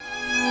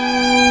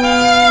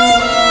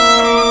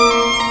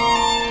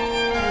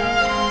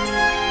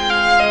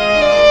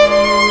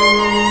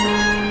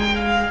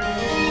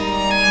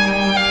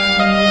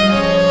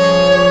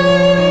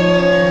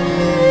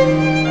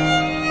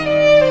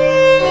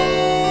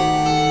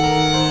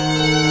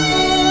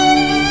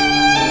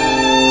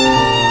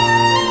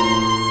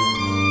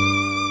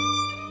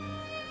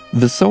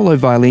The solo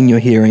violin you're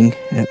hearing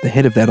at the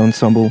head of that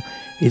ensemble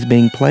is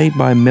being played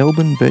by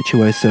Melbourne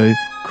virtuoso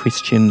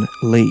Christian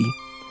Lee.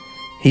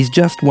 He's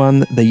just won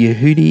the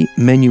Yehudi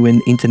Menuhin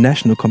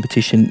International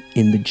Competition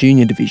in the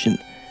junior division.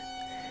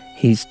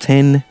 He's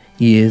 10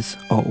 years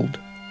old.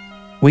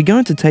 We're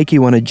going to take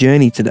you on a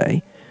journey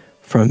today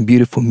from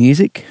beautiful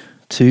music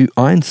to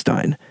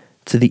Einstein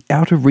to the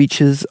outer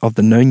reaches of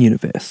the known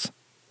universe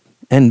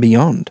and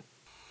beyond.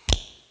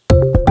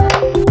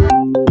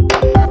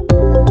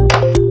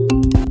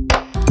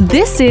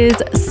 This is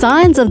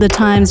Signs of the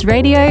Times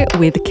Radio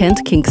with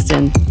Kent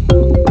Kingston.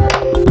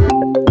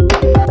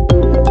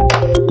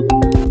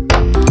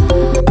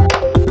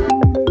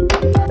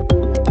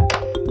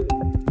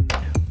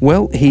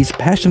 Well, he's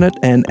passionate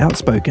and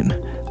outspoken,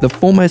 the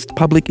foremost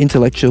public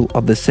intellectual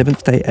of the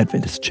Seventh-day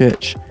Adventist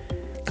Church.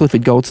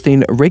 Clifford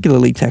Goldstein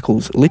regularly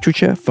tackles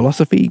literature,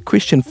 philosophy,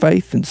 Christian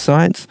faith and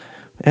science,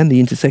 and the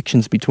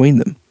intersections between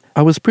them.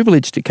 I was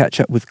privileged to catch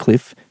up with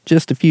Cliff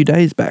just a few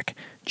days back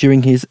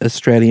during his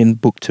Australian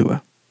book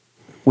tour.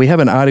 We have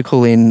an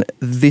article in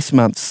this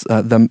month's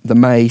the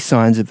May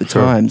Signs of the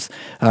Times,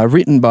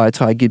 written by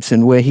Ty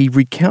Gibson, where he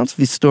recounts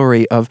this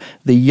story of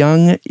the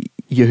young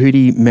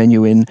Yehudi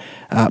Menuhin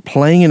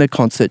playing in a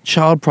concert,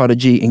 child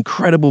prodigy,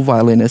 incredible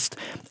violinist,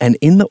 and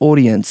in the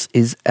audience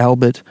is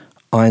Albert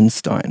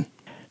Einstein.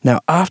 Now,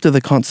 after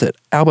the concert,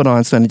 Albert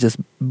Einstein is just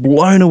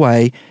blown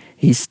away.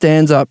 He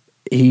stands up,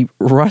 he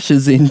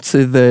rushes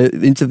into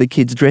the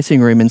kids'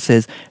 dressing room and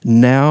says,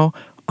 "Now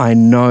I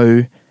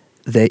know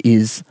there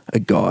is a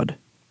God."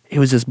 He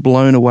was just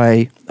blown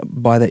away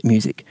by that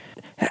music.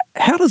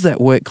 How does that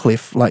work,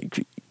 Cliff?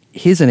 Like,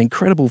 here's an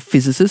incredible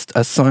physicist,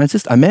 a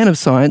scientist, a man of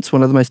science,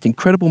 one of the most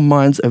incredible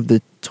minds of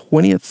the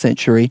 20th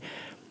century,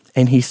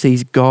 and he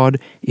sees God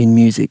in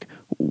music.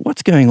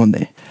 What's going on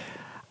there?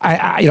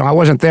 I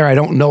wasn't there. I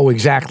don't know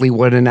exactly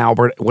what's in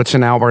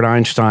Albert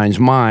Einstein's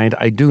mind.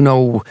 I do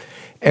know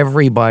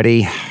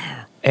everybody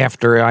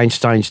after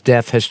Einstein's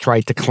death has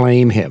tried to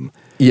claim him.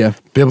 Yeah.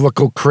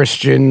 Biblical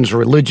Christians,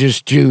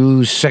 religious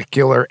Jews,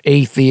 secular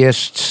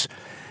atheists.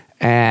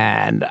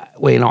 And,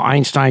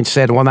 Einstein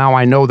said, well, now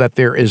I know that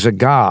there is a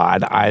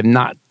God. I'm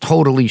not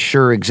totally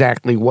sure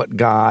exactly what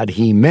God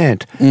he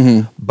meant.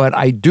 Mm-hmm. But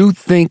I do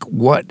think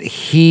what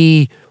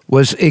he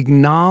was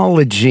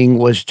acknowledging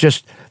was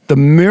just the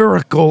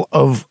miracle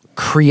of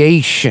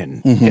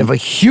creation, of a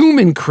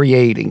human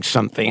creating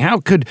something. How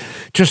could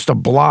just a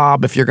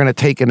blob, if you're going to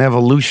take an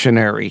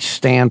evolutionary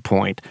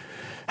standpoint,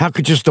 how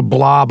could just a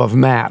blob of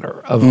matter,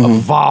 of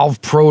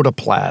evolved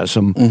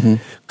protoplasm,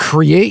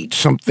 create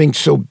something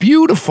so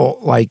beautiful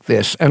like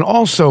this? And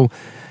also,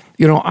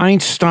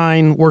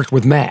 Einstein worked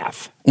with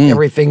math.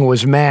 Everything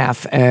was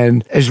math.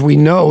 And as we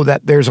know,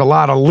 that there's a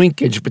lot of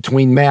linkage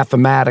between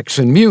mathematics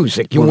and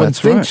music. You wouldn't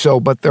think so,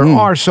 but there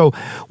are. So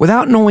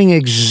without knowing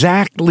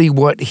exactly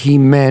what he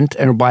meant,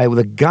 and by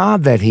the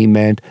God that he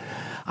meant,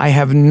 I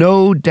have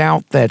no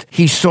doubt that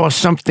he saw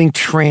something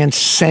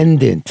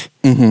transcendent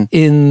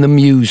in the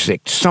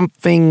music,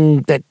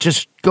 something that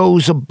just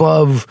goes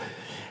above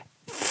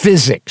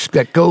physics,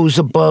 that goes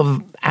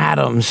above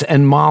atoms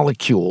and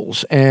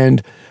molecules.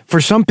 And for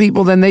some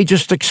people, then they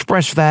just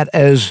express that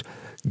as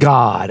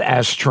God,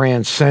 as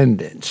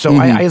transcendent. So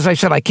as I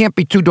said, I can't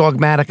be too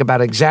dogmatic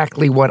about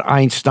exactly what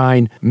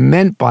Einstein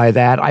meant by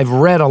that. I've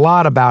read a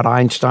lot about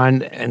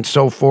Einstein and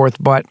so forth,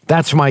 but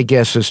that's my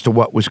guess as to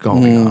what was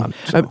going on.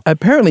 So.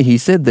 Apparently he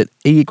said that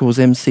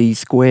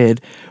E=mc²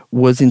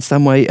 was in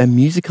some way a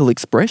musical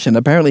expression.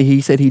 Apparently he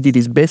said he did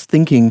his best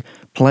thinking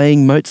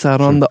playing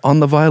Mozart on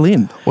the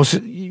violin. Well, so,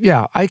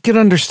 yeah, I can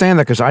understand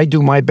that because I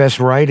do my best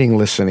writing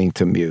listening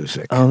to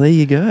music. Oh, there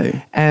you go.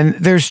 And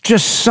there's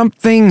just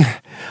something,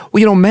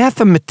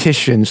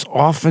 mathematicians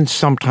often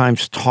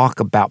sometimes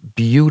talk about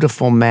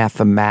beautiful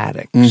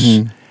mathematics.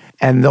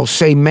 And they'll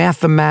say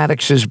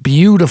mathematics is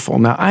beautiful.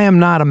 Now, I am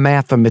not a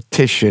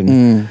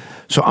mathematician,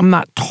 so I'm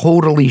not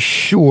totally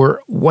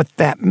sure what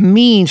that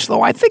means,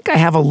 though I think I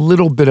have a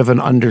little bit of an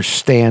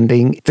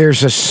understanding.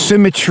 There's a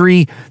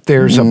symmetry,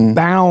 there's a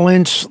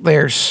balance,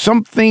 there's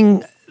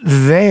something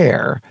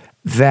there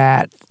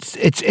that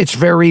it's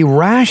very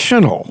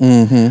rational.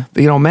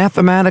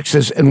 Mathematics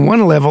is, in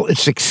one level,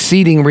 it's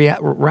exceeding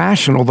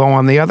rational, though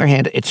on the other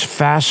hand, it's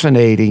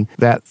fascinating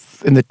that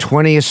in the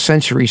 20th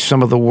century,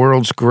 some of the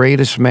world's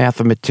greatest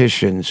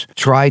mathematicians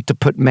tried to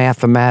put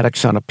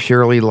mathematics on a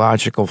purely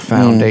logical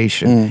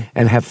foundation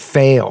and have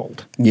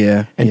failed.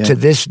 And to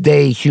this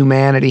day,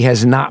 humanity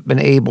has not been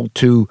able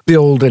to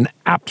build an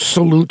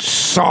absolute,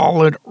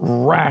 solid,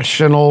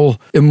 rational,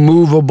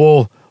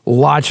 immovable,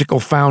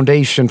 logical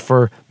foundation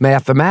for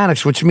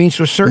mathematics, which means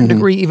to a certain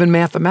degree, even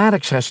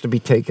mathematics has to be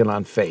taken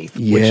on faith,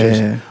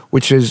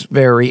 which is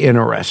very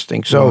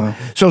interesting. So,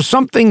 so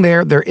something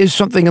there is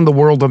something in the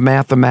world of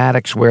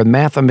mathematics where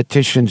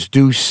mathematicians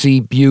do see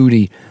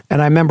beauty.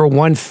 And I remember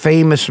one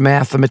famous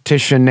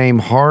mathematician named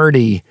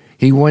Hardy,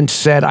 he once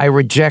said, "I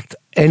reject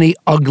any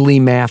ugly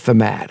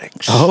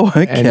mathematics." Oh,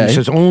 okay. And he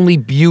says only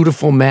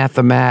beautiful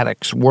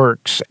mathematics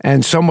works,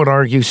 and some would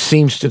argue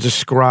seems to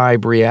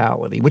describe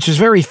reality, which is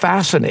very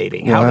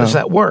fascinating. Wow. How does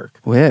that work?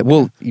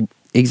 Well,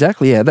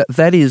 Exactly, yeah.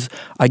 That is,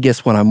 I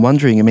guess, what I'm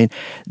wondering. I mean,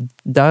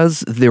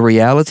 does the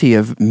reality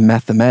of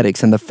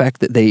mathematics and the fact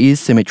that there is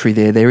symmetry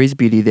there is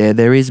beauty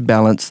there is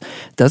balance,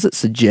 does it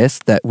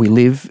suggest that we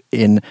live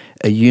in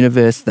a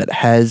universe that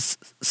has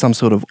some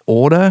sort of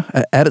order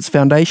at its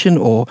foundation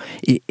or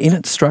in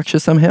its structure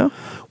somehow?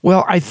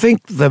 Well, I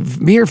think the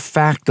mere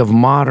fact of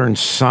modern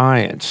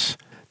science,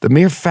 the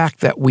mere fact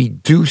that we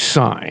do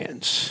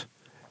science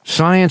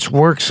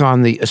works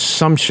on the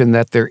assumption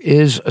that there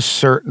is a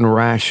certain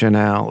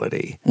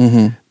rationality.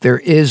 There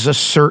is a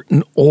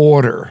certain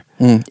order.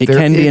 It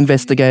can be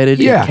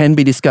investigated, it can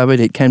be discovered,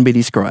 it can be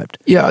described.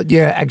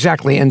 Yeah,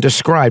 exactly, and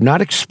described,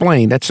 not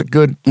explained. That's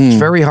it's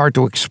very hard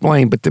to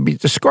explain, but to be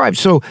described.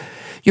 So,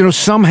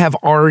 some have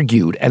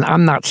argued, and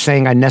I'm not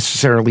saying I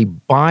necessarily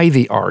buy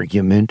the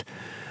argument,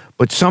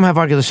 but some have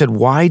argued and said,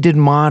 why did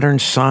modern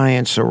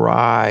science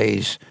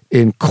arise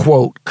in,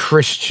 quote,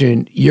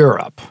 Christian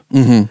Europe?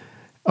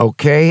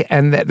 Okay,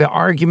 and the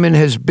argument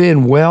has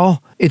been,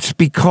 well, it's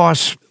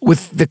because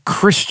with the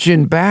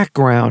Christian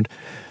background,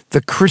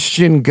 the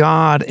Christian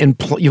God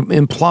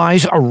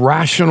implies a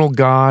rational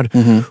God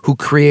who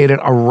created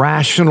a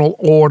rational,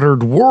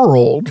 ordered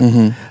world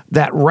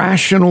that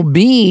rational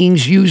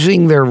beings,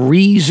 using their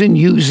reason,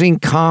 using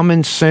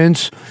common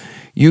sense,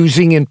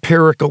 using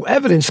empirical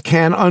evidence,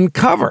 can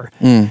uncover.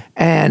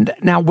 And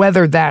now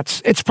whether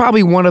it's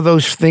probably one of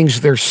those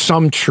things, there's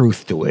some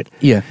truth to it.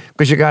 Yeah.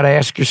 Because you got to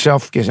ask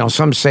yourself,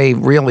 some say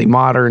really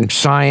modern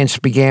science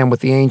began with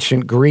the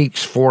ancient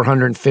Greeks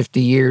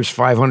 450 years,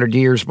 500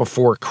 years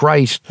before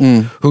Christ,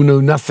 who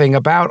knew nothing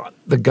about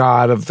the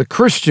God of the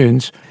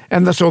Christians.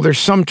 And so there's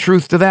some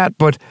truth to that,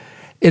 but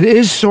it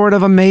is sort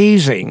of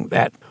amazing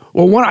that,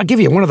 I'll give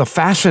you one of the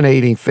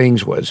fascinating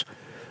things was,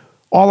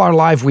 all our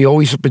life we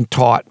always have been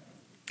taught,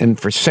 and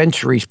for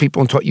centuries,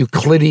 people have taught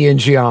Euclidean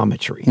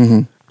geometry.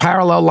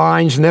 Parallel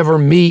lines never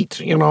meet,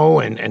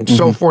 and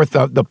so forth,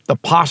 the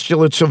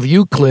postulates of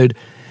Euclid.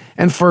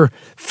 And for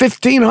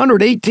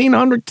 1,500,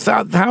 1,800,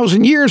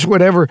 1,000 years,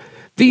 whatever,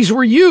 these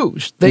were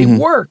used. They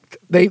worked.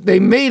 They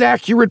made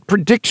accurate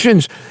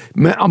predictions.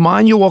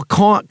 Immanuel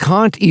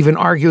Kant even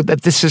argued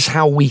that this is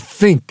how we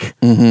think.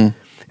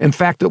 In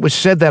fact, it was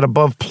said that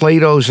above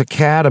Plato's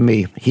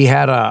academy, he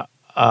had a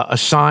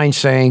sign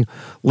saying,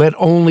 "Let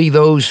only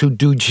those who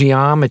do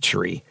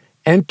geometry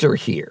enter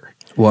here."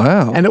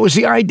 Wow. And it was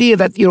the idea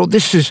that,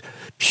 this is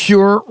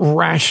pure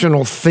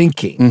rational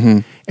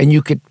thinking. And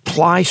you could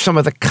apply some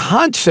of the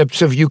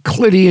concepts of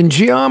Euclidean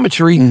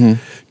geometry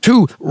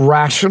to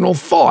rational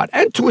thought.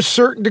 And to a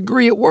certain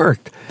degree, it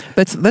worked.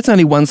 That's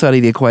only one side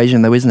of the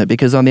equation, though, isn't it?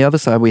 Because on the other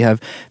side, we have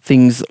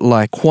things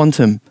like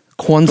quantum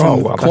physics.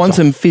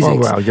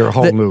 Oh, wow, you're a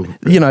whole new.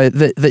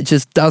 That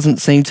just doesn't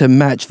seem to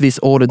match this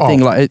ordered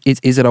thing. Like,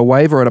 is it a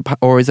wave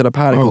or is it a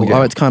particle?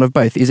 Oh, it's kind of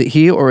both. Is it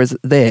here or is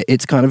it there?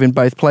 It's kind of in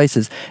both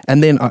places.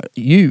 And then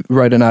you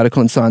wrote an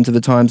article in Signs of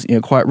the Times,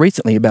 quite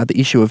recently about the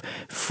issue of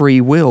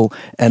free will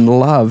and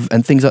love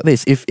and things like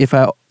this. If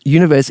our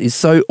universe is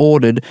so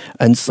ordered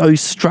and so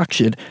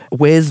structured,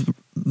 where's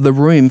the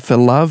room for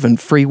love and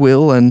free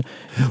will? And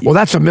well,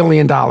 that's $1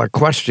 million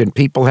question.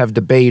 People have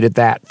debated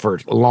that for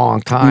a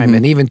long time,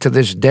 and even to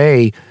this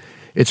day,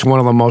 it's one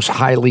of the most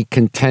highly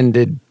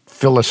contended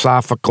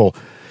philosophical.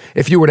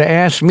 If you were to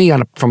ask me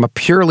from a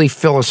purely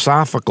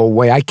philosophical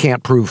way, I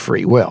can't prove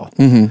free will.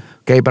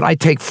 Okay, but I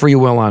take free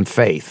will on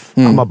faith.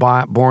 I'm a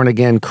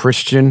born-again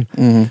Christian,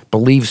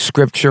 believe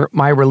Scripture.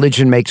 My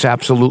religion makes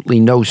absolutely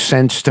no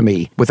sense to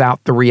me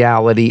without the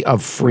reality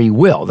of free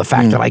will. The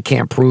fact that I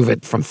can't prove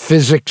it from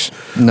physics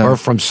or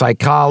from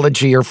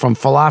psychology or from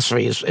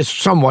philosophy is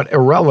somewhat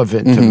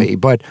irrelevant to me.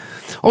 But,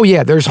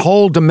 there's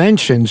whole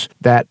dimensions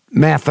that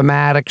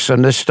mathematics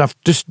and this stuff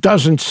just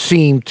doesn't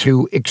seem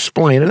to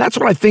explain. And that's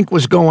what I think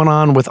was going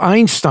on with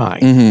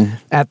Einstein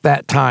at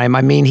that time.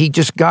 I mean, he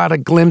just got a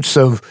glimpse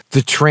of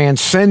the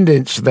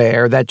transcendence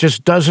there that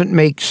just doesn't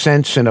make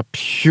sense in a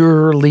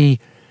purely...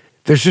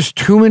 There's just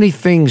too many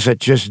things that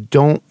just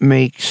don't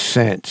make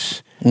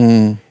sense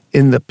in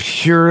the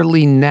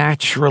purely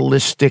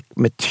naturalistic,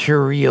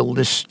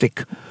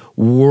 materialistic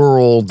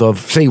world of,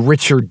 say,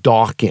 Richard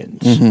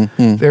Dawkins.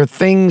 There are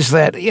things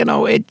that,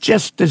 it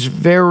just is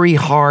very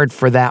hard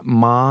for that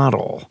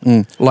model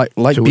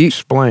like to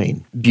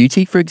explain.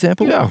 Beauty, for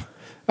example? Yeah.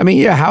 I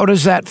mean, how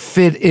does that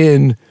fit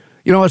in?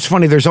 It's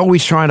funny, there's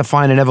always trying to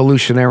find an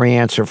evolutionary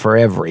answer for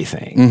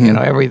everything,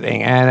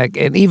 everything.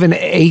 And even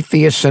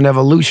atheists and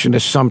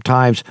evolutionists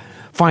sometimes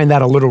find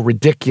that a little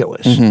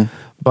ridiculous.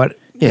 But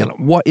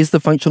what is the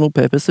functional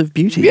purpose of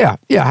beauty? Yeah.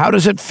 How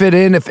does it fit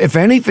in? If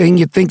anything,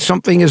 you'd think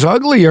something is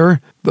uglier,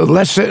 the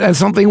less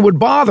something would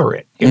bother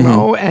it, you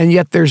know? And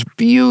yet there's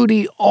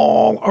beauty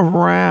all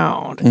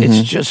around.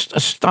 It's just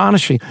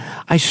astonishing.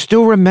 I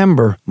still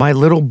remember my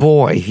little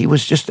boy. He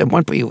was just, at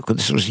one point,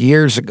 this was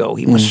years ago,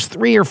 he was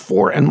 3 or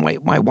 4, and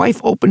my wife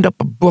opened up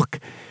a book.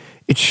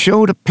 It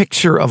showed a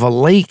picture of a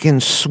lake in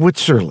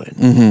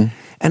Switzerland.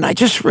 And I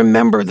just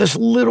remember this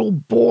little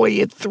boy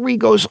at 3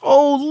 goes,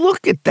 "Oh,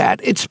 look at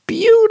that. It's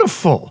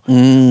beautiful."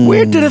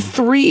 Where did a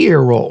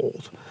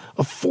 3-year-old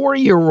a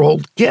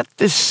 4-year-old get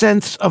this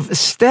sense of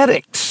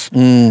aesthetics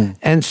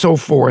and so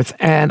forth?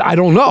 And I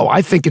don't know.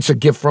 I think it's a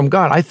gift from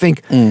God. I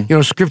think,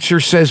 Scripture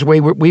says we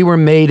were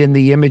made in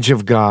the image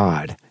of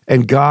God.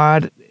 And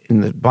God,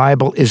 in the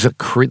Bible, is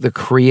the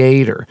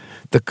creator.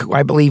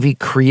 I believe he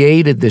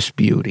created this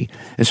beauty.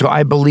 And so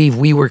I believe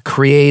we were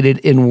created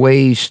in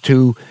ways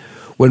to,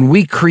 when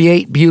we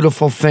create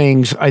beautiful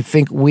things, I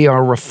think we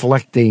are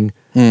reflecting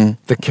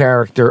the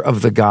character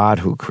of the God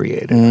who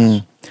created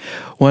us.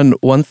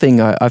 One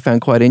thing I found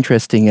quite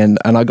interesting, and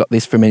I got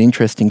this from an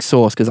interesting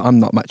source because I'm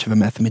not much of a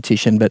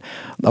mathematician, but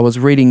I was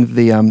reading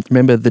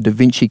remember the Da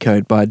Vinci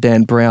Code by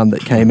Dan Brown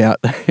that came out,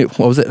 what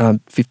was it,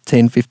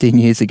 15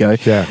 years ago?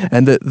 Yeah.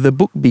 And the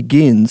book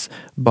begins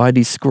by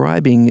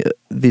describing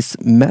this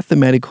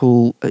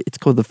mathematical, it's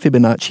called the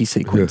Fibonacci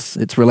sequence.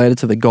 Yeah. It's related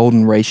to the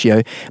golden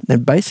ratio.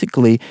 And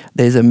basically,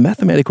 there's a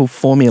mathematical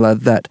formula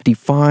that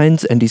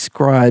defines and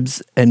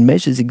describes and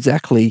measures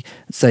exactly,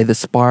 say, the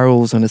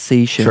spirals on a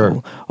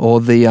seashell,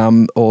 or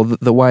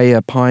the way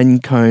a pine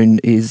cone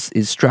is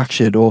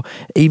structured, or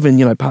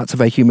even parts of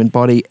a human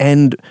body,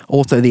 and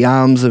also the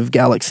arms of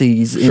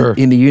galaxies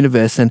in the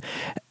universe.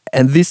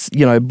 And this,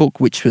 book,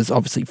 which was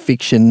obviously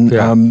fiction,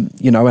 and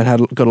had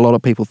got a lot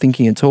of people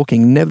thinking and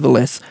talking,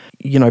 nevertheless,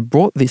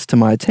 brought this to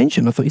my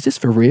attention. I thought, is this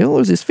for real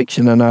or is this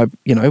fiction? And I,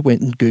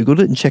 went and Googled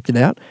it and checked it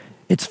out.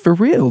 It's for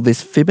real,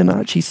 this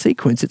Fibonacci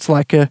sequence. It's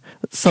like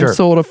some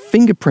sort of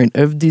fingerprint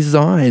of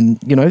design,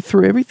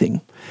 through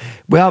everything.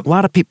 Well, a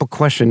lot of people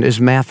question,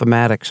 are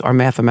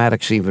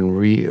mathematics even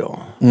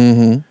real?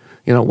 Mm-hmm.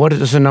 What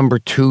does a number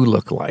 2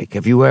 look like?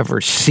 Have you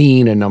ever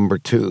seen a number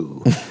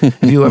 2?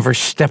 Have you ever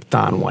stepped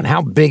on one?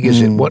 How big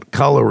is it? What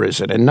color is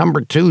it? And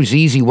number 2 is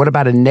easy. What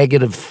about a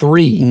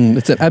 -3?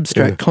 It's an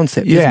abstract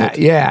concept, isn't it?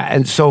 Yeah,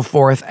 and so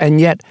forth. And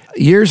yet,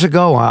 years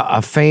ago,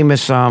 a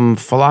famous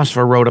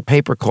philosopher wrote a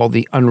paper called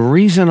The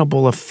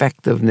Unreasonable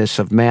Effectiveness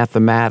of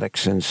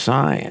Mathematics in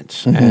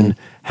Science. Mm-hmm. And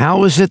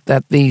how is it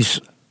that these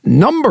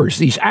numbers,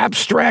 these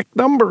abstract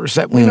numbers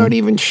that we're not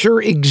even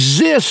sure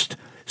exist,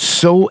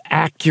 so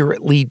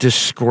accurately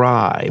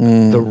describe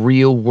the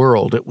real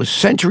world? It was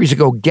centuries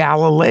ago,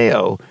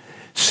 Galileo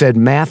said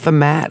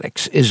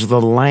mathematics is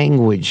the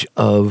language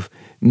of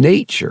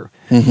nature.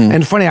 Mm-hmm.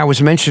 And funny, I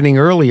was mentioning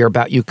earlier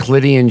about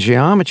Euclidean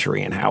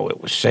geometry and how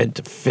it was said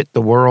to fit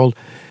the world.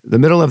 The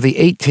middle of the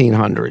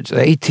 1800s,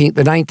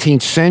 the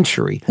 19th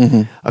century,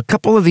 a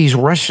couple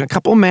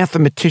of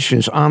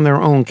mathematicians on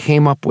their own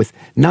came up with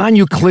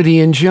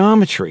non-Euclidean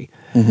geometry.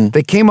 Mm-hmm.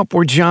 They came up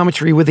with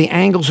geometry where the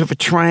angles of a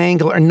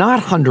triangle are not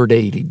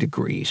 180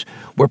 degrees,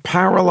 where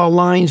parallel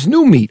lines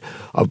do meet,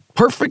 a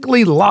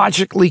perfectly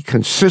logically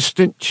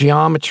consistent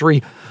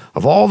geometry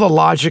of all the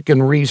logic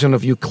and reason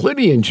of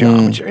Euclidean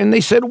geometry. And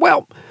they said,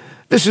 well,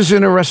 this is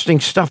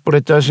interesting stuff, but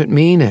it doesn't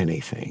mean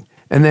anything.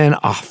 And then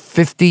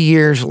 50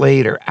 years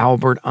later,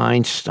 Albert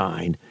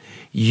Einstein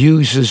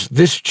uses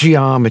this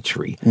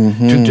geometry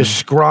to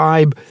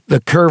describe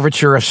the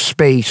curvature of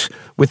space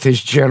with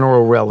his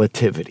general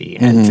relativity.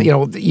 And,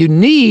 you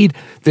need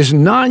this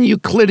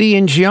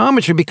non-Euclidean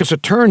geometry because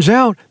it turns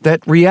out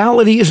that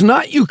reality is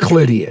not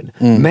Euclidean.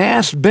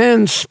 Mass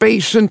bends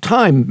space and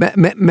time.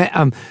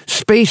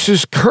 Space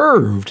is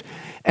curved.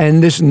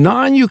 And this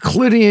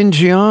non-Euclidean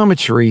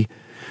geometry,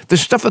 the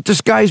stuff that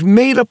this guy's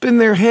made up in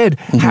their head,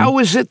 how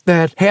is it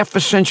that half a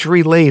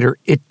century later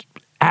it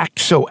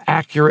so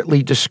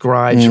accurately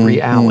describes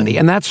reality?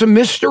 And that's a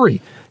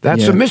mystery.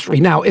 That's a mystery.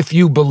 Now, if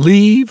you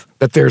believe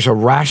that there's a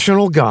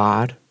rational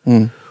God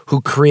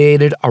who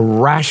created a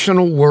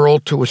rational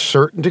world to a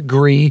certain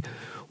degree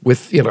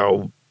with,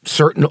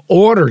 certain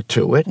order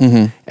to it,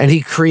 and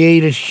he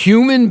created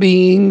human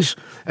beings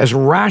as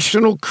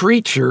rational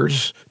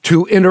creatures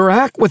to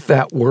interact with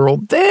that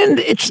world, then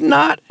it's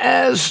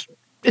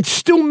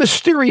still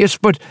mysterious,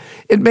 but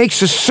it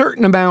makes a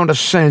certain amount of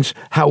sense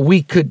how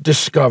we could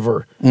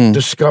discover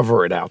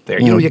it out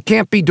there. You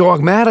can't be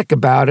dogmatic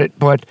about it,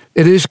 but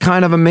it is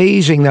kind of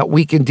amazing that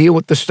we can deal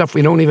with the stuff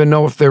we don't even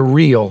know if they're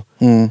real,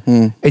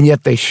 and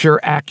yet they sure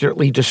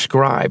accurately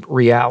describe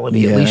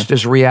reality, at least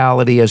as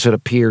reality as it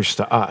appears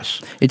to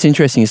us. It's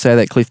interesting you say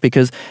that, Cliff,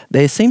 because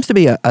there seems to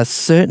be a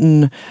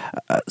certain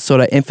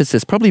sort of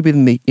emphasis, probably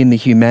in the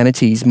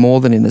humanities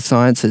more than in the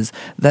sciences,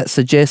 that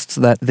suggests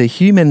that the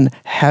human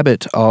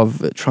habit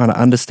of trying to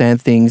understand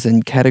things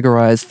and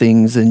categorize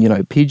things and,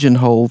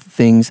 pigeonhole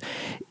things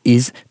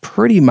is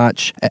pretty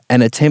much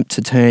an attempt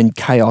to turn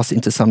chaos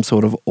into some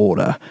sort of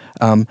order.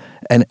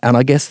 And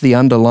I guess the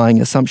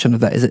underlying assumption of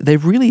that is that there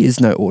really is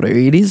no order.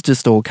 It is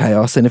just all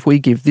chaos. And if we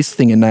give this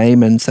thing a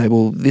name and say,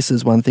 well, this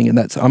is one thing and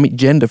that's,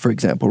 gender, for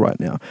example, right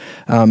now,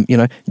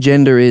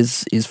 gender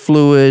is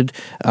fluid.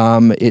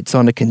 It's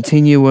on a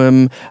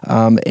continuum.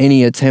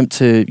 Any attempt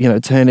to,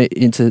 turn it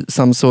into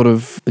some sort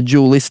of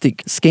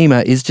dualistic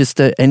schema is just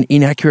an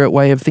inaccurate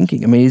way of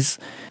thinking.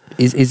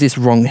 Is this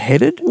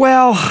wrong-headed?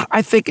 Well,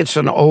 I think it's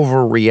an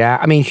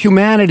overreact.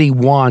 Humanity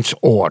wants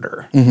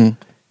order.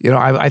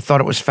 I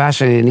thought it was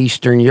fascinating in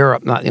Eastern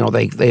Europe.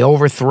 They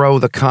overthrow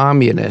the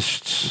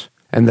communists,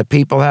 and the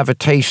people have a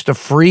taste of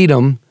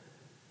freedom,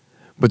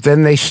 But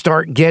then they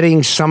start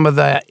getting some of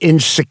the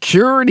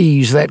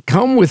insecurities that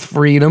come with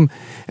freedom,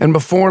 and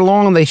before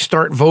long they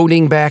start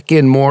voting back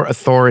in more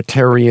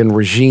authoritarian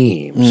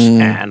regimes.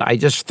 And I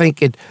just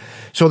think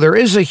so there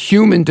is a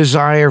human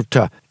desire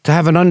to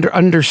have an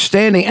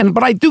understanding,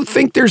 but I do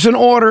think there's an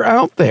order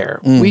out there.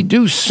 We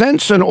do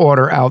sense an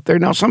order out there.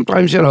 Now,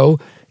 sometimes,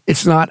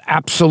 it's not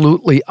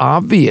absolutely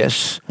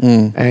obvious.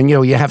 And,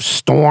 you have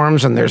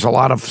storms, and there's a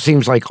lot of,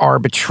 seems like,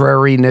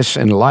 arbitrariness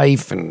in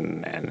life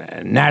and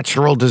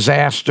natural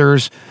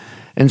disasters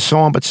and so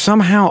on. But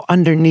somehow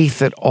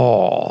underneath it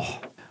all,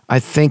 I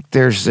think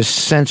there's this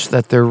sense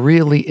that there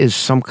really is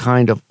some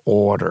kind of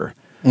order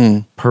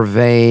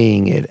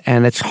purveying it.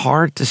 And it's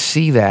hard to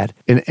see that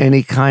in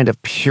any kind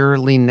of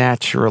purely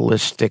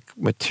naturalistic,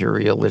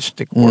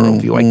 materialistic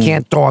worldview. I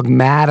can't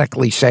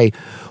dogmatically say,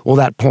 well,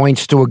 that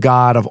points to a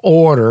God of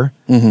order,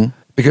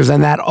 because then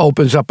that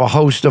opens up a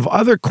host of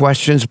other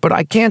questions, but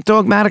I can't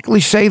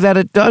dogmatically say that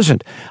it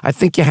doesn't. I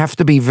think you have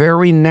to be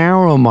very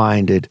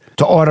narrow-minded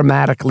to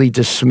automatically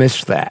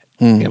dismiss that.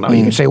 You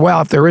can say,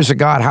 well, if there is a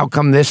God, how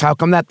come this, how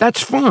come that?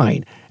 That's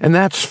fine, and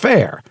that's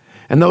fair.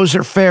 And those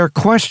are fair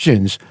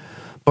questions.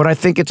 But I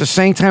think at the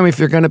same time, if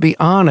you're going to be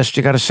honest,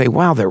 you got to say,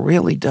 wow, there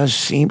really does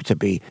seem to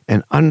be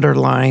an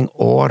underlying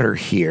order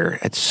here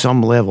at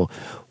some level.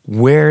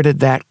 Where did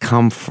that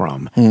come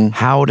from?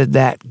 How did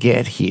that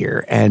get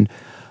here? And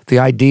the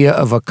idea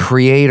of a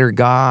creator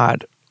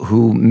God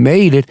who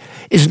made it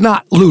is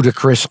not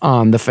ludicrous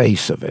on the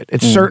face of it.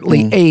 It's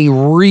certainly a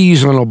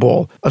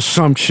reasonable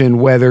assumption,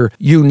 whether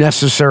you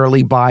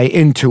necessarily buy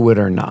into it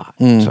or not.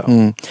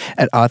 And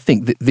I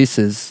think this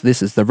is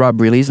the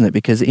rub, really, isn't it?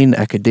 Because in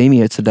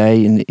academia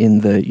today, in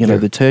the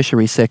the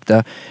tertiary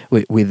sector,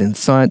 within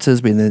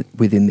sciences,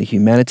 within the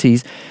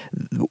humanities,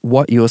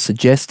 what you're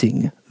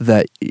suggesting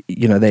that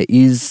there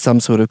is some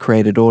sort of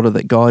created order,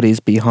 that God is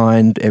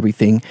behind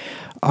everything.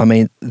 I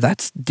mean,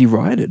 that's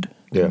derided.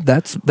 Yeah.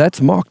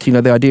 That's mocked.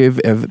 The idea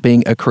of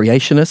being a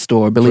creationist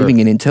or believing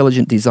in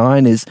intelligent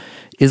design is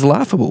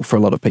laughable for a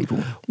lot of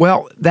people.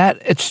 Well,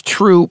 It's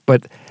true,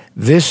 but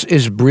this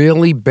is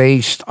really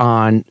based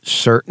on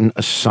certain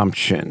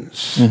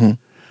assumptions.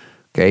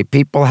 Okay,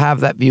 people have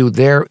that view.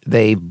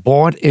 They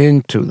bought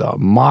into the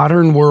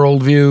modern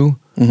worldview,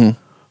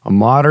 a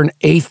modern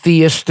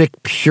atheistic,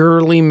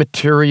 purely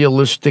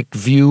materialistic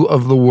view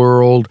of the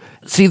world.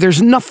 See,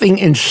 there's nothing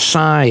in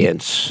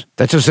science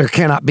that says there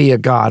cannot be a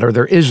God or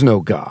there is no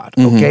God,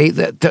 okay?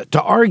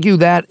 To argue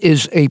that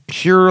is a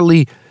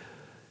purely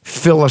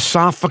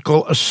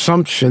philosophical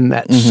assumption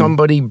that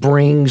somebody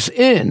brings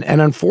in. And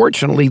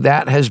unfortunately,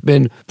 that has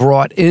been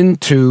brought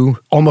into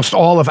almost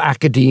all of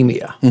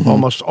academia,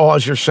 almost all,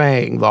 as you're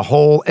saying, the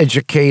whole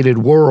educated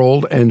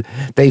world, and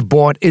they've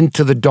bought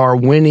into the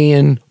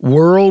Darwinian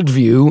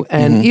worldview,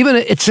 and even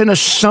it's an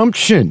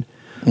assumption.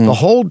 The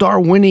whole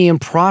Darwinian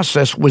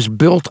process was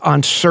built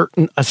on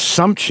certain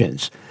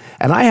assumptions,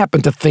 and I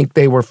happen to think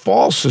they were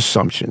false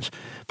assumptions.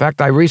 In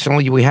fact,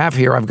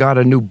 I've got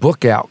a new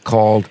book out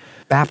called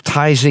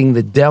Baptizing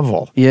the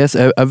Devil. Yes,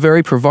 a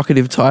very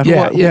provocative title.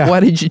 Why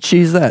did you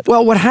choose that?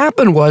 Well, what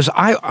happened was,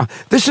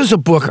 this is a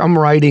book I'm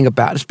writing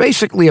about. It's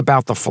basically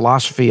about the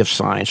philosophy of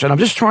science, and I'm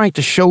just trying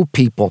to show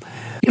people,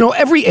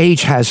 every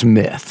age has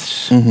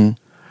myths.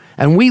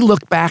 And we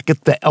look back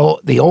at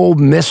the old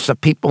myths of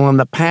people in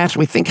the past,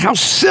 we think, how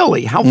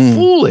silly, how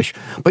foolish.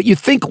 But you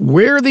think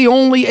we're the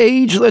only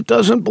age that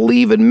doesn't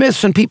believe in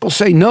myths, and people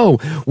say, no,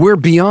 we're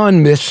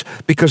beyond myths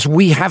because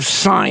we have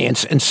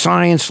science, and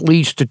science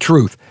leads to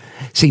truth.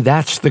 See,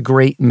 that's the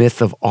great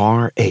myth of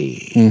our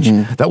age,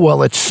 that,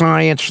 well, it's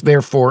science,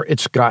 therefore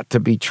it's got to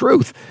be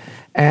truth.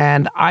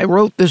 And I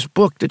wrote this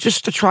book to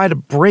try to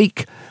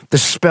break the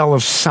spell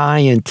of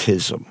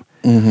scientism.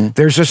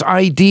 There's this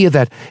idea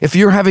that if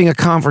you're having a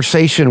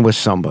conversation with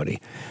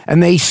somebody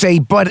and they say,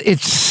 but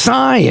it's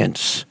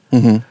science,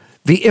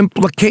 the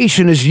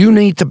implication is you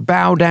need to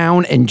bow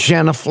down and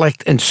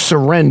genuflect and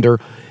surrender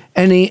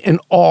any and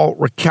all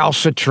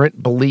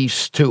recalcitrant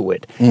beliefs to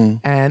it.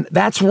 And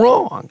that's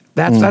wrong.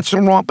 That's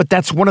wrong, but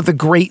that's one of the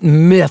great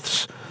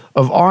myths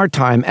of our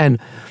time. And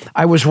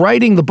I was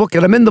writing the book,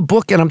 and I'm in the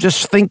book, and I'm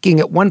just thinking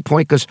at one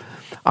point, because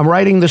I'm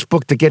writing this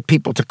book to get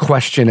people to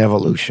question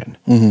evolution.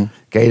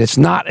 Okay, and it's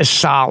not as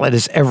solid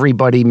as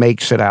everybody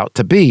makes it out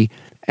to be.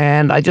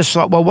 And I just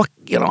thought, well,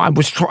 I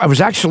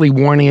was actually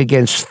warning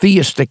against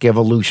theistic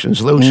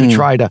evolutions, those who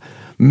try to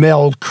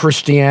meld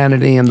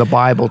Christianity and the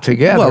Bible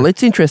together. Well,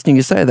 it's interesting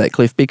you say that,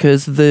 Cliff,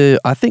 because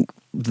I think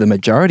the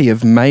majority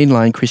of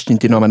mainline Christian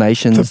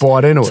denominations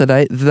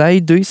today, they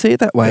do see it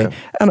that way. Yeah.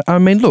 And I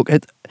mean, look,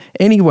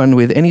 anyone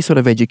with any sort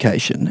of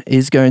education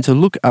is going to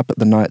look up at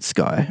the night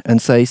sky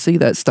and say, see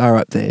that star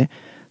up there?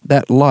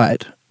 That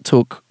light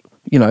took,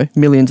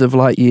 millions of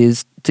light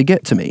years to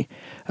get to me.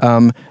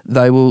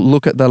 They will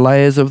look at the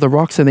layers of the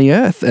rocks in the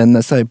earth and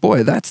they say,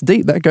 boy, that's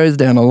deep. That goes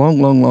down a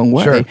long, long, long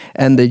way. Sure.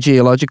 And the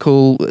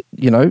geological,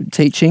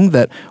 teaching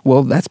that,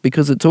 well, that's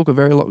because it took a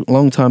very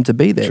long time to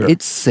be there. Sure.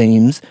 It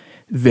seems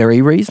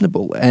very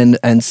reasonable.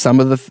 And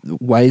some of the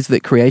ways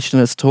that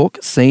creationists talk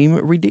seem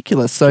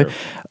ridiculous. So, Sure.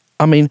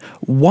 I mean,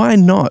 why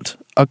not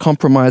a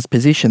compromised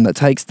position that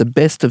takes the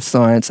best of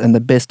science and the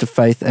best of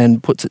faith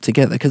and puts it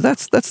together? Because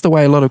that's the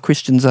way a lot of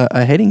Christians are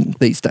heading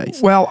these days.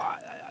 Well,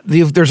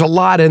 there's a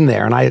lot in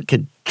there, and I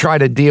could try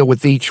to deal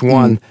with each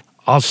one.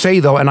 I'll say,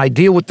 though, and I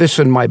deal with this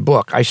in my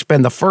book, I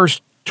spend the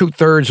first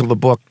 2/3 of the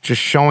book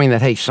just showing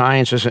that, hey,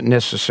 science isn't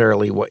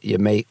necessarily what you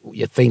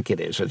think it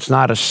is. It's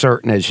not as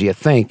certain as you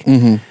think.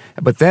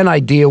 But then I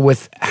deal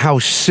with how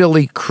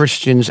silly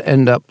Christians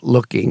end up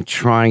looking,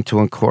 trying to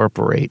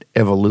incorporate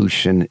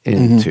evolution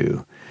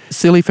into.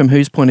 Silly from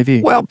whose point of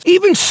view? Well,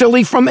 even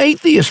silly from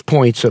atheist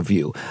points of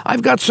view.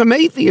 I've got some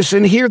atheists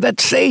in here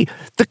that say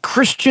the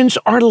Christians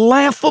are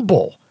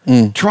laughable.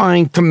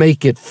 Trying to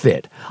make it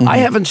fit.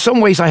 In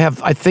some ways,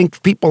 I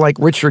think people like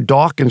Richard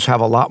Dawkins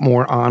have a lot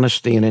more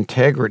honesty and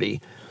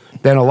integrity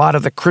than a lot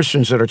of the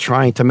Christians that are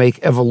trying to make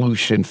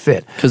evolution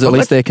fit. Because at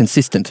least they're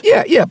consistent.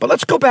 Yeah, but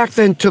let's go back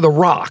then to the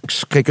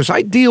rocks, okay? Because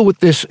I deal with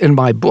this in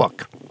my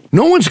book.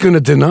 No one's going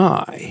to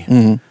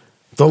deny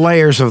the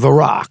layers of the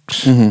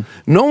rocks.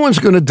 No one's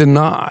going to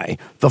deny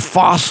the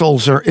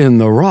fossils are in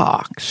the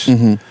rocks.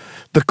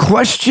 The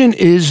question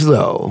is,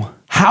 though,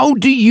 how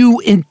do you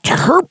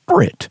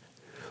interpret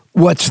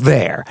what's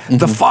there?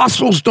 The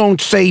fossils don't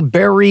say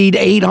buried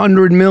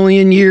 800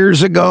 million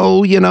years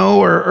ago,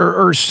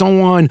 or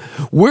so on.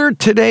 We're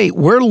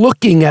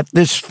looking at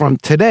this from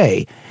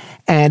today.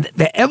 And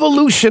the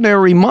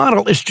evolutionary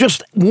model is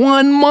just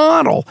one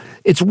model.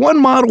 It's one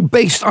model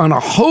based on a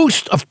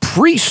host of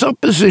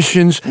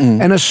presuppositions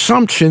and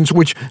assumptions,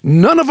 which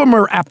none of them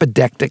are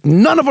apodictic.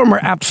 None of them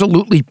are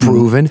absolutely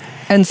proven.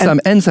 And some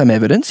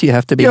evidence you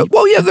have to be.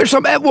 There's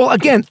some.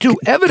 Again,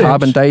 evidence.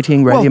 Carbon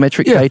dating,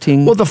 radiometric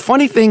dating. Well, the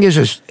funny thing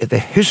is the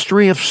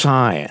history of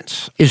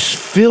science is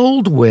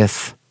filled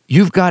with.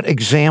 You've got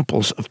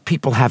examples of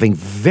people having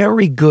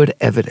very good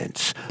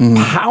evidence,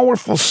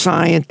 powerful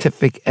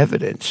scientific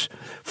evidence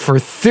for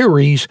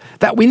theories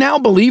that we now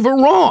believe are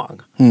wrong.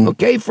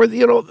 Okay, for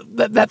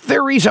that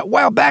theories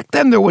that back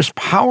then there was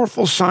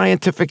powerful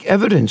scientific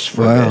evidence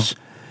for this.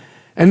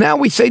 And now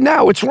we say,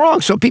 now it's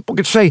wrong. So people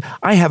could say,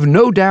 I have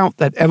no doubt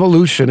that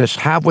evolutionists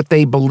have what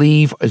they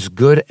believe is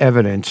good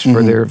evidence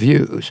for their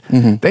views.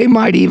 They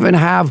might even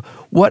have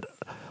what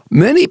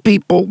many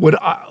people would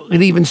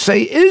even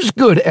say is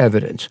good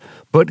evidence.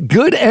 But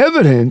good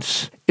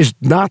evidence is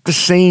not the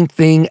same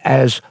thing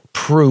as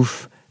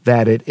proof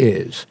that it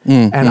is.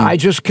 And I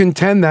just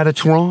contend that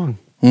it's wrong.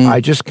 I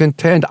just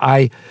contend,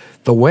 I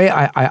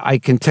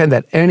contend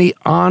that any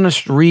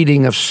honest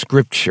reading of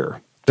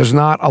Scripture does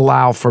not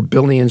allow for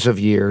billions of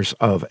years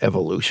of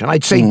evolution.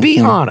 I'd say be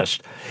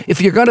honest.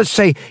 If you're going to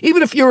say,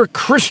 even if you're a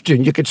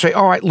Christian, you could say,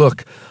 all right,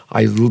 look,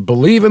 I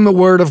believe in the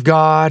Word of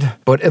God,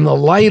 but in the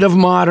light of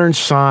modern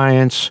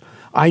science,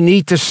 I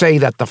need to say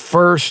that the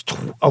first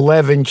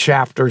 11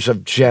 chapters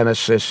of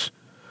Genesis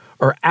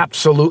are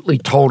absolutely,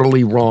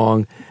 totally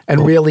wrong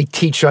and really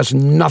teach us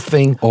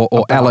nothing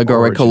or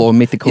allegorical origin. Or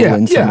mythical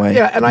in some way.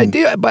 Yeah,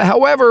 and but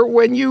however,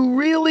 when you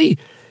really,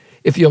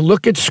 if you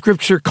look at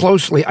Scripture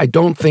closely, I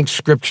don't think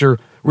Scripture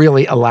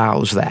really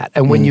allows that.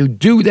 And when you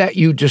do that,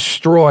 you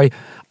destroy,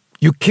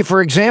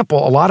 for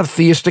example, a lot of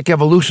theistic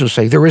evolutionists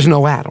say there is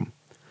no Adam.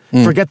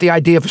 Forget the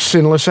idea of a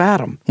sinless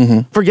Adam.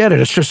 Forget it.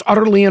 It's just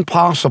utterly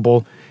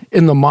impossible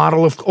in the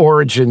model of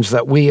origins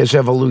that we as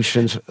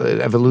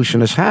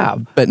evolutionists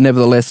have. But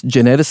nevertheless,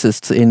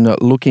 geneticists, in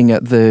looking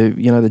at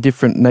the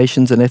different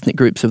nations and ethnic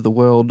groups of the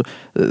world,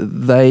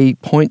 they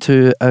point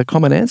to a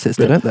common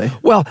ancestor, don't they?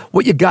 Well,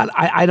 what you got,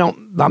 I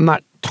don't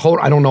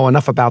know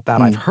enough about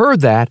that. I've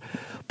heard that.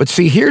 But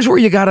see, here's where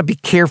you got to be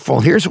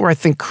careful. Here's where I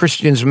think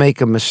Christians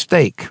make a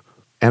mistake.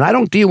 And I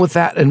don't deal with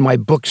that in my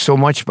book so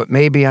much, but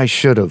maybe I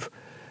should have.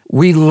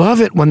 We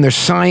love it when there's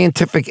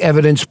scientific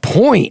evidence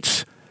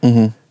points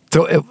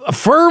to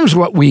affirms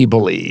what we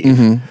believe.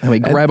 And we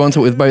grab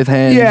onto it with both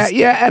hands.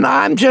 Yeah, and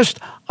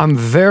I'm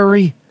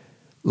very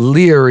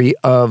leery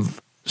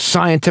of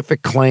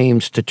scientific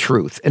claims to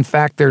truth. In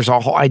fact,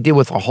 I deal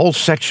with a whole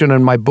section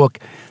in my book.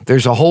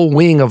 There's a whole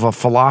wing of a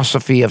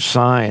philosophy of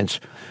science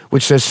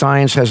which says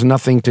science has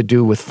nothing to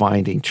do with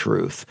finding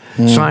truth.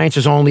 Science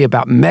is only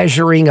about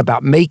measuring,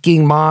 about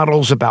making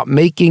models, about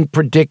making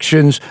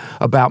predictions,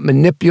 about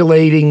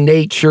manipulating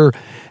nature,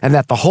 and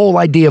that the whole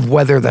idea of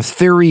whether the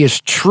theory is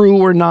true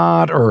or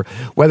not, or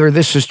whether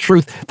this is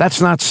truth,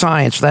 that's not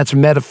science, that's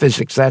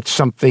metaphysics, that's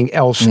something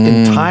else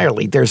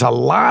entirely. There's a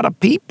lot of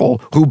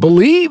people who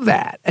believe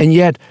that, and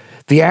yet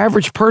the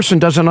average person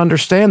doesn't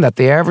understand that.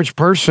 The average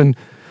person,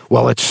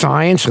 well, it's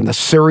science and the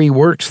theory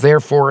works,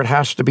 therefore it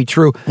has to be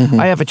true.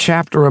 I have a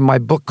chapter in my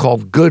book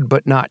called Good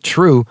But Not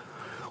True,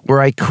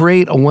 where I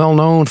create a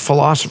well-known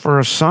philosopher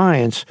of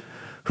science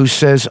who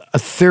says a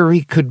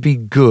theory could be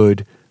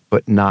good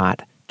but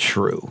not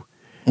true.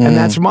 And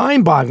that's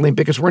mind-boggling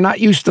because we're not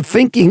used to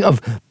thinking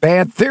of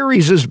bad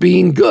theories as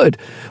being good.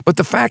 But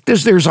the fact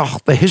is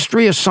the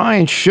history of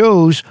science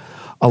shows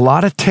a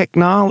lot of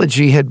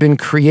technology had been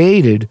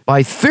created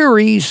by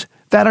theories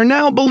that are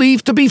now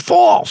believed to be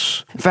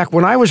false. In fact,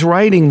 when I was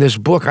writing this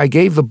book, I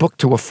gave the book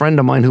to a friend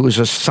of mine who was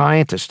a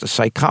scientist, a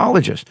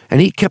psychologist, and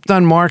he kept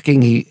on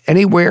marking,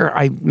 anywhere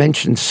I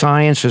mentioned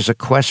science as a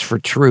quest for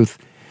truth,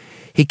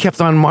 he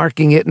kept on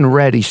marking it in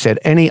red. He said,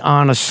 any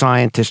honest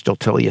scientist will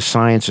tell you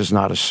science is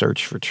not a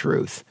search for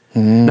truth.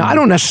 Now, I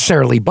don't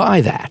necessarily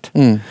buy that.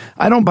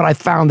 I don't, but I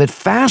found it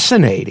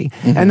fascinating.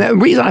 And the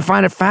reason I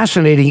find it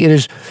fascinating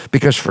is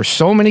because for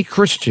so many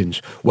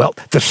Christians, well,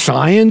 the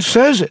science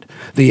says it.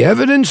 The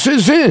evidence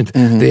is in.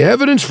 The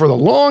evidence for the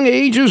long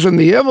ages and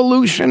the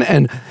evolution.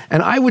 And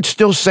I would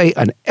still say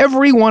on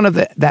every one of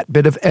that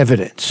bit of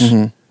evidence,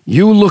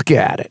 you look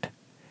at it,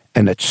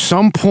 and at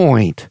some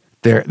point,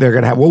 they're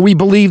going to have, well, we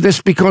believe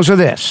this because of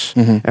this,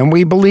 and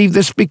we believe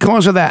this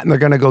because of that, and they're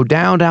going to go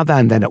down,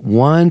 and then at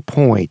one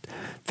point,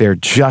 their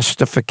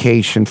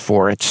justification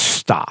for it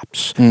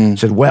stops.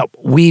 Said, well,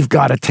 we've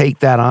got to take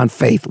that on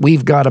faith.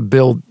 We've got to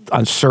build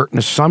on certain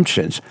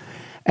assumptions.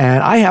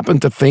 And I happen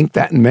to think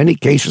that in many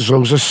cases,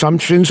 those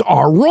assumptions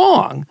are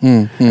wrong.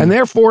 And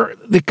therefore,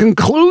 the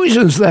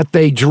conclusions that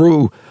they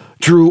drew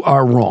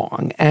are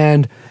wrong.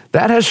 And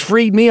that has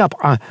freed me up.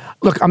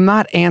 Look, I'm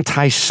not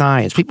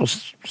anti-science.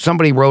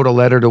 Somebody wrote a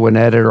letter to an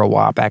editor a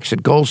while back,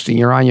 said, Goldstein,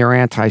 you're on your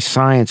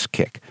anti-science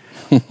kick.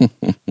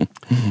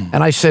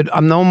 And I said,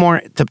 I'm no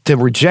more, to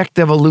reject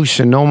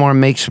evolution no more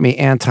makes me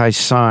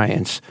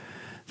anti-science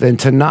than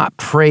to not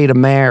pray to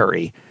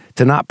Mary,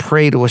 to not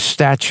pray to a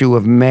statue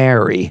of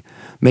Mary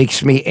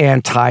makes me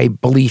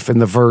anti-belief in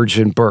the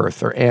virgin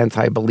birth or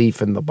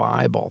anti-belief in the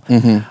Bible.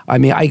 I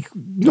mean,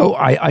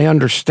 I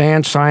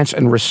understand science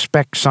and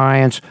respect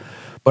science,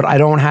 but I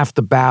don't have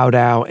to bow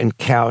down and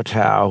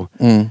kowtow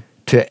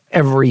to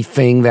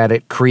everything that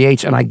it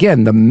creates. And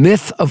again, the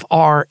myth of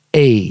our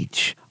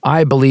age,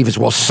 I believe, is,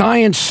 well,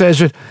 science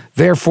says it,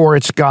 therefore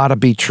it's got to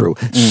be true.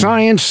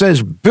 Science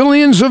says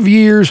billions of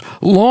years,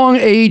 long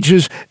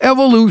ages,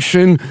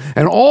 evolution,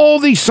 and all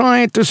these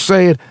scientists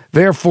say it,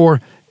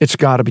 therefore it's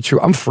got to be true.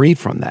 I'm free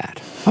from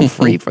that. I'm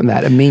free from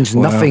that. It means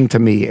nothing to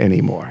me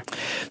anymore.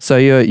 So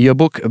your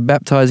book,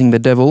 Baptizing the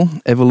Devil,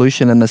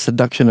 Evolution and the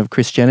Seduction of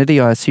Christianity,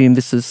 I assume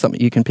this is something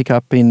you can pick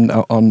up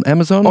on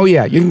Amazon? Oh,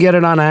 yeah. You can get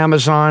it on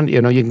Amazon.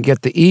 You can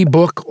get the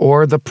e-book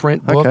or the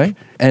print book. Okay.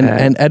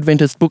 And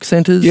Adventist book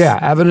centers? Yeah,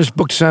 Adventist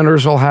book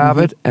centers will have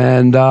it.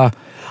 And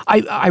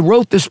I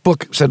wrote this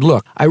book, said,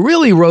 look, I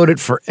really wrote it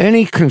for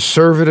any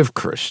conservative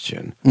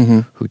Christian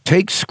who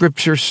takes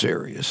Scripture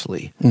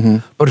seriously,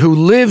 but who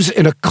lives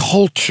in a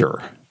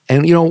culture.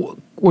 And,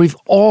 we've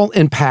all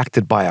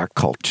impacted by our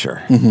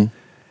culture.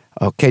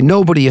 Okay,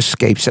 nobody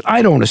escapes it.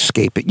 I don't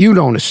escape it. You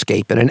don't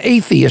escape it. An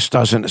atheist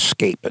doesn't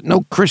escape it.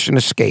 No Christian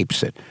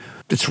escapes it.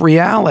 It's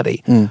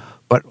reality.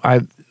 But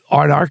in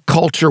our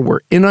culture, we're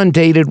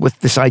inundated with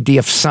this idea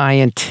of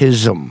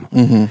scientism.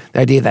 The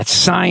idea that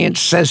science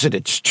says it,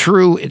 it's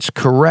true, it's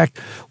correct.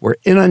 We're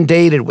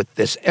inundated with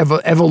this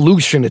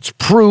evolution. It's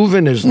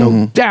proven, there's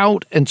no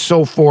doubt, and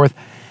so forth.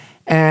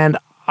 And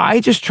I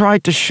just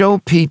tried to show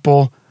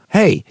people,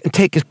 hey,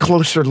 take a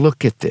closer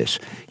look at this.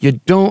 You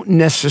don't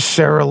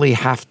necessarily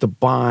have to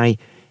buy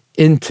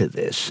into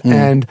this.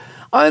 And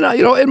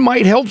it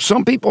might help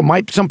some people.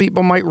 Some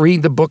people might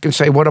read the book and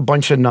say, what a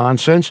bunch of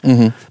nonsense.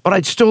 But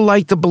I'd still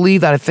like to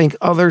believe that I think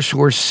others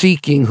who are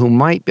seeking, who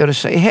might be able to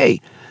say,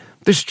 hey,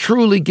 this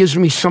truly gives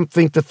me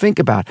something to think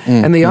about.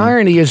 And the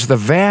irony is the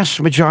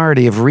vast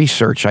majority of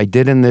research I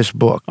did in this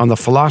book on the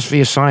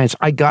philosophy of science,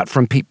 I got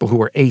from people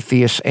who are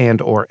atheists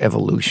and or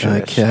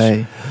evolutionists.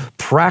 Okay.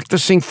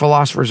 Practicing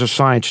philosophers of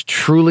science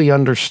truly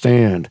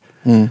understand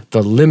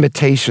the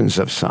limitations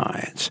of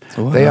science.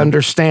 Wow. They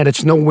understand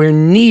it's nowhere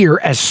near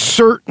as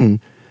certain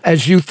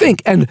as you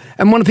think. And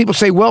when people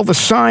say, well, the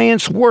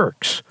science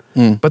works.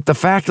 But the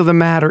fact of the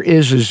matter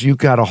is you've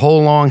got a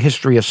whole long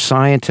history of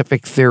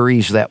scientific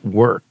theories that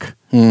work,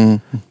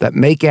 that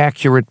make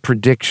accurate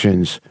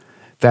predictions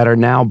that are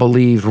now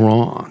believed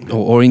wrong.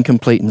 Or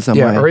incomplete in some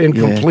way. Yeah, or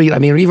incomplete. Yeah. I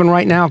mean, even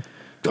right now,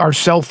 our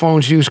cell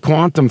phones use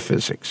quantum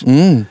physics.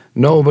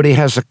 Nobody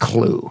has a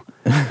clue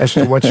as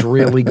to what's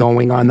really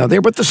going on out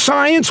there, but the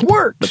science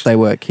works. But they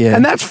work, yeah.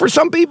 And that's, for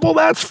some people,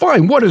 that's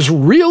fine. What is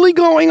really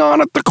going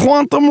on at the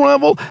quantum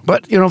level?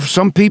 But,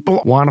 some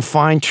people want to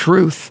find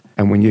truth.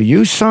 And when you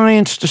use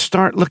science to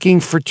start looking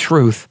for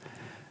truth,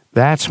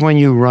 that's when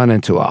you run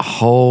into a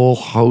whole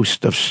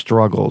host of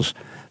struggles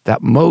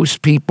that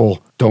most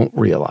people don't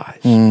realize.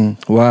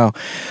 Wow.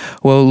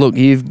 Well, look,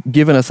 you've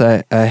given us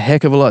a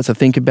heck of a lot to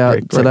think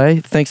about today.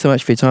 Thanks so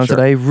much for your time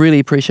today. Really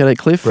appreciate it,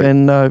 Cliff. Great.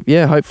 And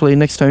hopefully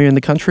next time you're in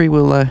the country,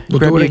 we'll grab do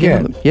you it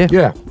again.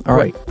 Yeah. All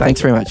right.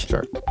 Thanks very much.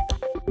 Sure.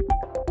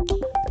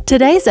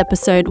 Today's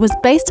episode was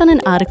based on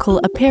an article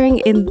appearing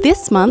in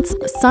this month's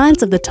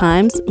Science of the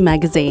Times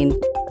magazine.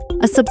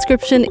 A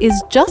subscription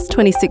is just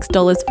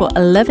 $26 for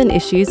 11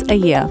 issues a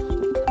year.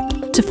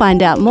 To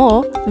find out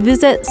more,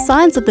 visit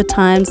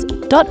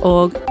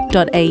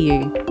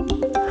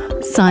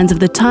scienceofthetimes.org.au. Signs of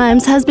the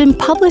Times has been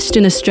published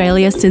in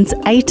Australia since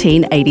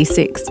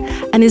 1886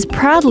 and is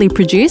proudly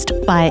produced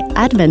by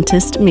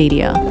Adventist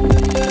Media.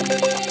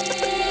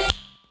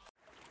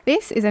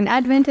 This is an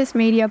Adventist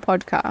Media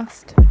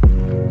podcast.